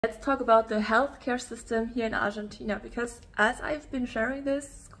Let's talk about the healthcare system here in Argentina, because as I've been sharing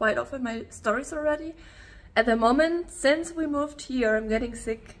this quite often in my stories already, at the moment, since we moved here, I'm getting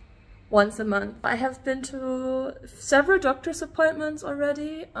sick once a month. I have been to several doctor's appointments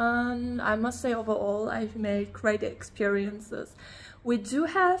already, and I must say overall I've made great experiences. We do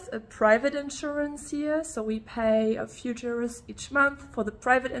have a private insurance here, so we pay a few euros each month for the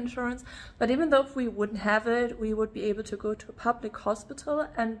private insurance, but even though if we wouldn't have it, we would be able to go to a public hospital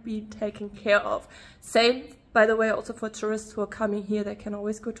and be taken care of. Same, by the way, also for tourists who are coming here, they can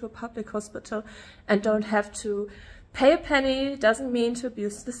always go to a public hospital and don't have to pay a penny. Doesn't mean to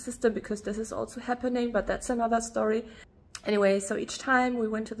abuse the system, because this is also happening, but that's another story. Anyway, so each time we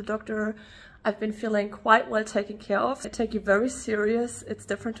went to the doctor, I've been feeling quite well taken care of. They take you very serious. It's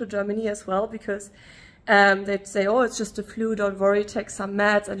different to Germany as well, because they'd say, oh, it's just a flu, don't worry, take some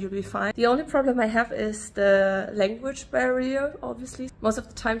meds and you'll be fine. The only problem I have is the language barrier, obviously. Most of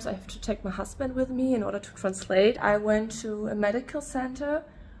the times I have to take my husband with me in order to translate. I went to a medical center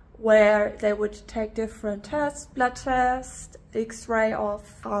where they would take different tests, blood tests, x-ray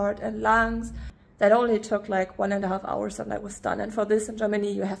of heart and lungs. That only took like 1.5 hours and I was done. And for this in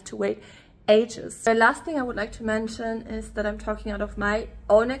Germany, you have to wait ages. The last thing I would like to mention is that I'm talking out of my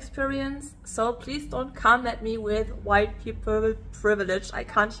own experience, so please don't come at me with white people privilege. I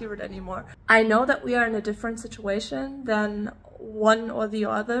can't hear it anymore. I know that we are in a different situation than one or the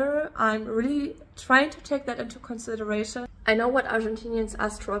other. I'm really trying to take that into consideration. I know what Argentinians are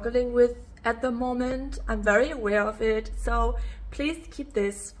struggling with at the moment. I'm very aware of it, so please keep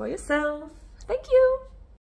this for yourself. Thank you!